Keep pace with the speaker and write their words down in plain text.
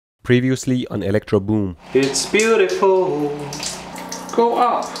Previously on Electro Boom. It's beautiful. Go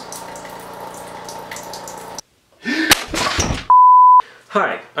up.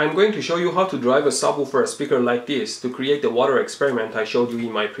 Hi, I'm going to show you how to drive a subwoofer speaker like this to create the water experiment I showed you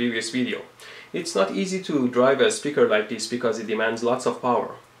in my previous video. It's not easy to drive a speaker like this because it demands lots of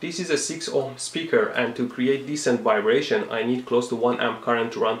power. This is a 6 ohm speaker, and to create decent vibration I need close to 1 amp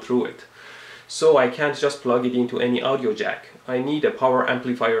current to run through it. So I can't just plug it into any audio jack. I need a power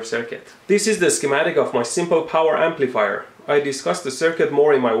amplifier circuit. This is the schematic of my simple power amplifier. I discussed the circuit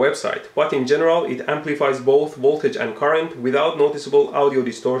more in my website, but in general it amplifies both voltage and current without noticeable audio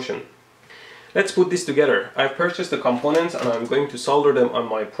distortion. Let's put this together. I've purchased the components and I'm going to solder them on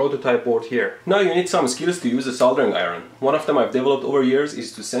my prototype board here. Now you need some skills to use a soldering iron. One of them I've developed over years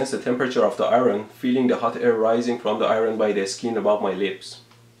is to sense the temperature of the iron, feeling the hot air rising from the iron by the skin above my lips.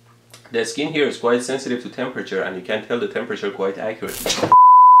 The skin here is quite sensitive to temperature and you can tell the temperature quite accurately.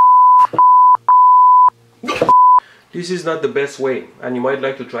 This is not the best way, and you might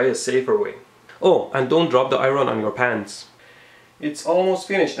like to try a safer way. Oh, and don't drop the iron on your pants. It's almost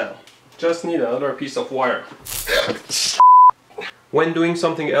finished now. Just need another piece of wire. When doing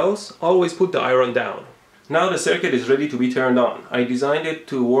something else, always put the iron down. Now the circuit is ready to be turned on. I designed it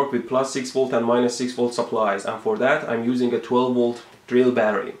to work with plus 6 volt and minus 6 volt supplies, and for that I'm using a 12 volt drill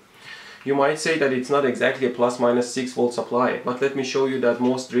battery. You might say that it's not exactly a plus minus 6 volt supply, but let me show you that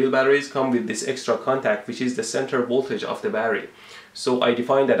most drill batteries come with this extra contact, which is the center voltage of the battery. So I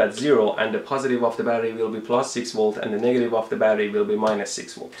define that at 0, and the positive of the battery will be plus 6 volt and the negative of the battery will be minus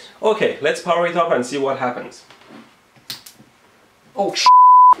 6 volts. Okay, let's power it up and see what happens. Oh,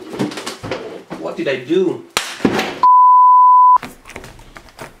 what did I do?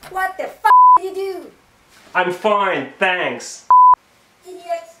 What the f did you do? I'm fine, thanks.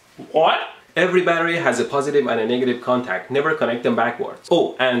 Idiot. What? Every battery has a positive and a negative contact. Never connect them backwards.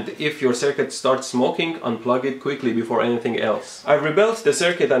 Oh, and if your circuit starts smoking, unplug it quickly before anything else. I've rebuilt the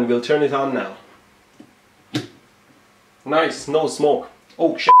circuit and will turn it on now. Nice, no smoke.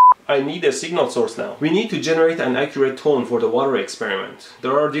 Oh shit. I need a signal source now. We need to generate an accurate tone for the water experiment.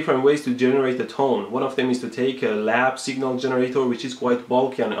 There are different ways to generate a tone. One of them is to take a lab signal generator, which is quite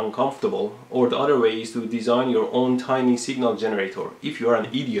bulky and uncomfortable, or the other way is to design your own tiny signal generator, if you are an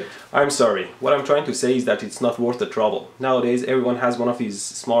idiot. I'm sorry, what I'm trying to say is that it's not worth the trouble. Nowadays everyone has one of these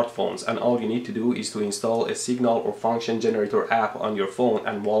smartphones, and all you need to do is to install a signal or function generator app on your phone,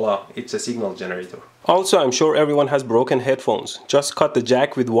 and voila, it's a signal generator. Also, I'm sure everyone has broken headphones. Just cut the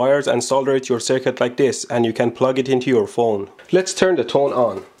jack with wires and solder it to your circuit like this, and you can plug it into your phone. Let's turn the tone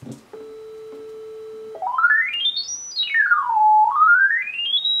on.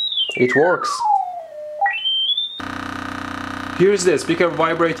 It works. Here's the speaker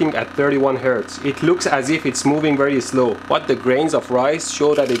vibrating at 31 Hz. It looks as if it's moving very slow, but the grains of rice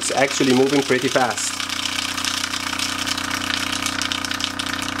show that it's actually moving pretty fast.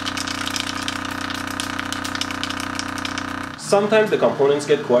 Sometimes the components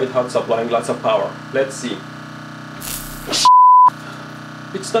get quite hot, supplying lots of power. Let's see.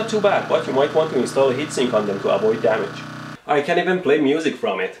 It's not too bad, but you might want to install a heatsink on them to avoid damage. I can even play music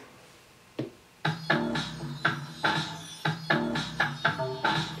from it.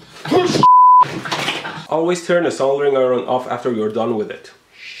 Always turn the soldering iron off after you're done with it.